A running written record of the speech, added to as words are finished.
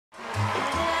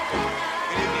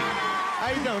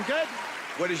doing? Good?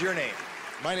 What is your name?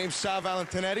 My name's Sal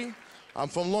Valentinetti. I'm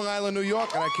from Long Island, New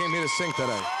York, and I came here to sing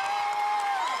today.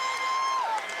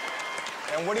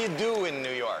 And what do you do in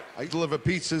New York? I deliver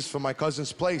pizzas for my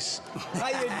cousin's place. How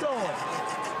you doing?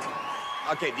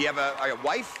 Okay, do you have a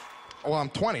wife? Oh, I'm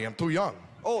 20. I'm too young.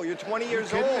 Oh, you're 20 years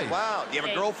kidding old? me? Wow. Do you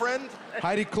have a girlfriend?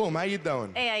 Heidi Klum, how you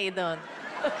doing? Hey, how you doing?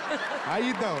 How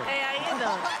you doing? Hey, how you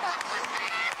doing?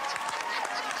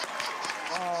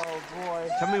 Oh, boy.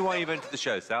 Tell me why you went to the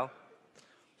show, Sal.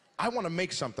 I want to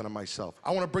make something of myself.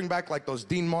 I want to bring back like those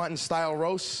Dean Martin style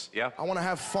roasts. Yeah. I want to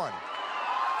have fun.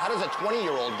 How does a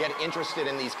 20-year-old get interested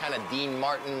in these kind of Dean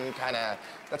Martin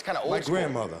that's kind of old My school?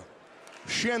 grandmother.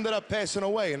 She ended up passing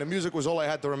away, and the music was all I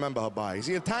had to remember her by.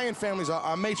 The Italian families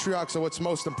are matriarchs are what's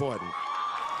most important.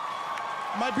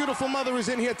 My beautiful mother is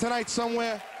in here tonight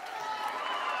somewhere.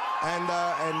 And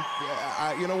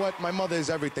you know what? My mother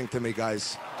is everything to me,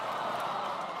 guys.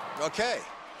 Okay.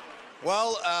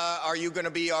 Well, are you going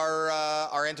to be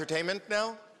our entertainment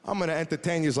now? I'm going to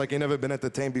entertain you like you've never been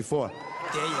entertained before.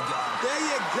 There you go. There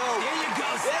you go. There you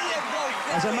go. There you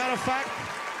go. As a matter of fact,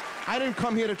 I didn't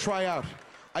come here to try out.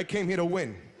 I came here to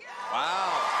win.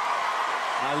 Wow.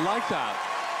 I like that.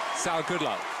 Sal, good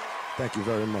luck. Thank you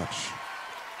very much.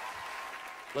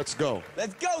 Let's go.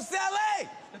 Let's go, Sally!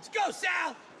 Let's go,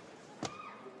 Sal!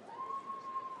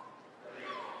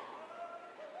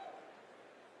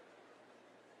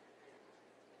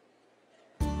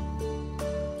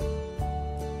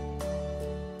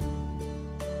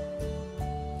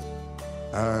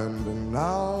 And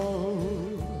now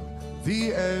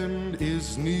the end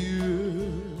is near,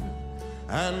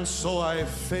 and so I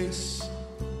face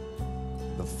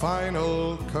the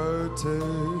final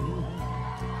curtain.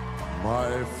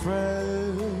 My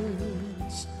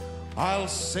friends, I'll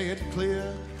say it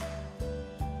clear,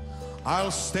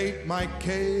 I'll state my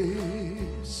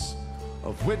case,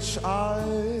 of which I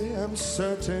am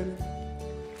certain.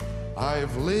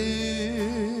 I've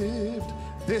lived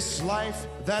this life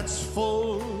that's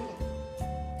full.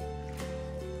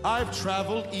 I've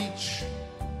traveled each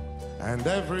and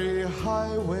every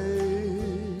highway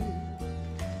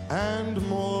and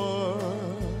more,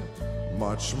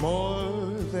 much more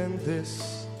than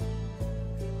this.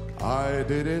 I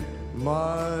did it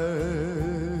my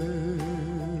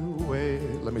way.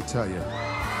 Let me tell you.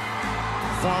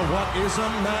 For what is a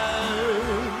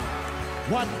man?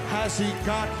 What has he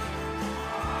got?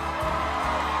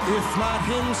 If not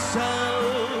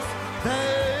himself,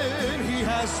 then he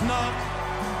has not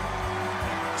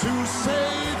to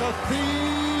say the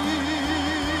things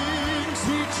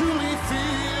he truly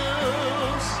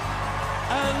feels,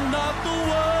 and not the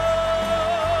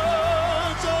words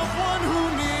of one who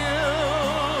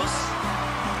kneels.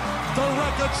 The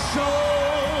record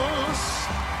shows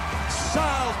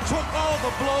Sal took all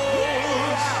the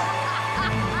blows.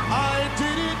 I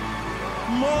did it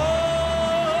more.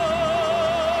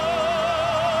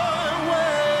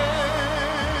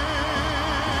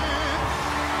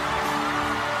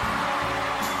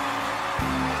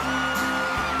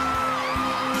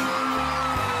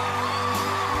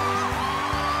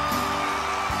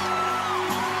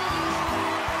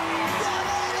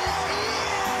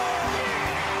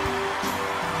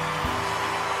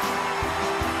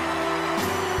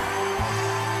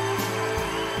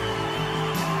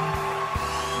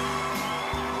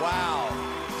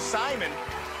 Simon.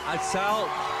 Sal,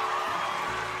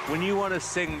 when you want to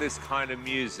sing this kind of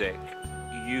music,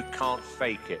 you can't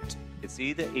fake it. It's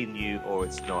either in you or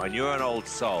it's not, and you're an old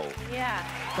soul. Yeah.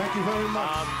 Thank you very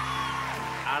much.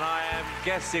 And I am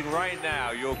guessing right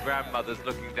now your grandmother's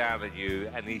looking down at you,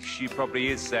 and she probably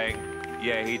is saying,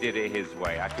 yeah, he did it his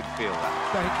way. I can feel that.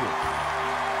 Thank you.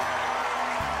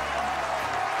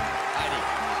 Heidi.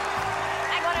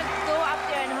 I'm gonna go up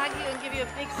there and hug you and give you a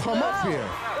big Come smooch. up here.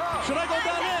 Should I go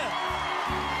down there?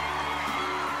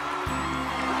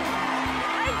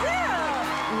 I do.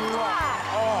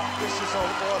 Oh, this is so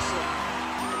awesome.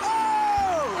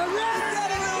 Oh! You got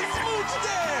a little smooch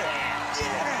there!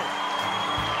 Yeah!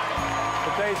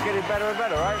 The day's getting better and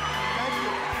better, right? Thank you.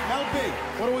 Now, B,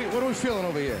 what are we feeling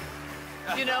over here?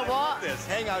 You know what? This,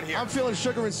 hang out here. I'm feeling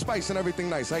sugar and spice and everything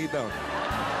nice. How you doing?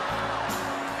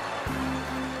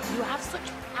 You have such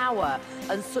power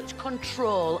and such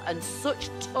control and such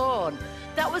tone.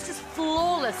 That was just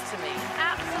flawless to me.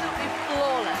 Absolutely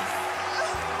flawless.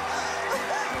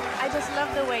 I just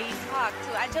love the way you talk,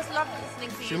 too. I just love listening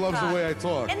to you She loves talk. the way I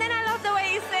talk. And then I love the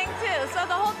way you sing, too. So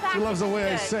the whole package She loves the way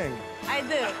I is good. sing. I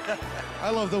do. I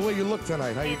love the way you look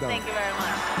tonight. How you doing? Thank you very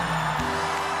much.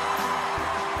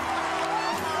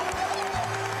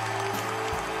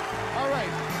 All right.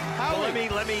 Howie.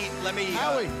 Well, let me.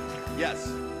 Howie.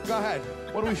 Yes. Go ahead.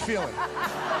 What are we feeling?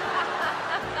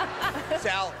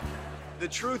 Sal, the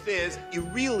truth is, you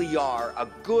really are a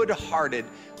good-hearted,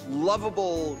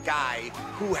 lovable guy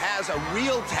who has a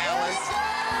real talent.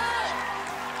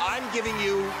 I'm giving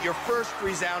you your first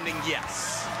resounding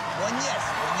yes. One yes.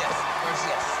 First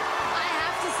yes. I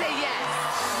have to say yes.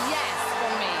 Yes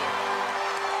for me.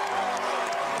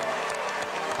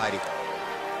 Heidi.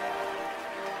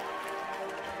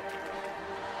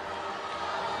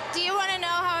 Do you want to know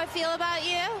how I feel about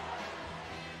you?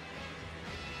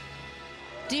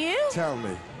 Do you? Tell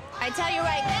me. I tell you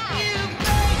right now.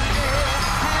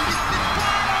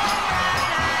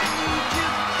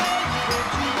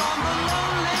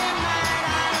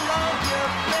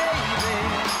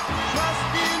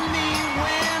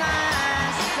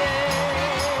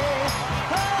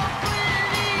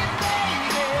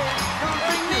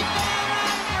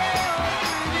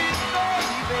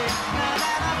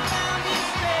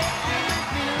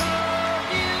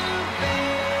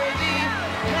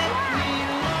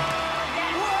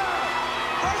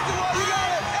 First of all, you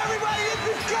gotta, everybody get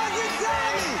this cousin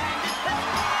Tommy.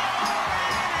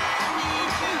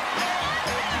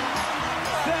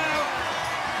 Sal,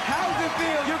 how's it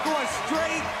feel? You're going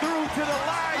straight through to the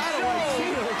live I don't show. want to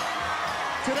feel it.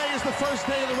 Today is the first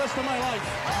day of the rest of my life.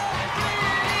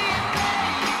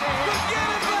 Forget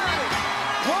about it.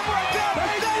 One more time.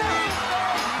 Let's do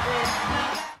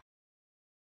it.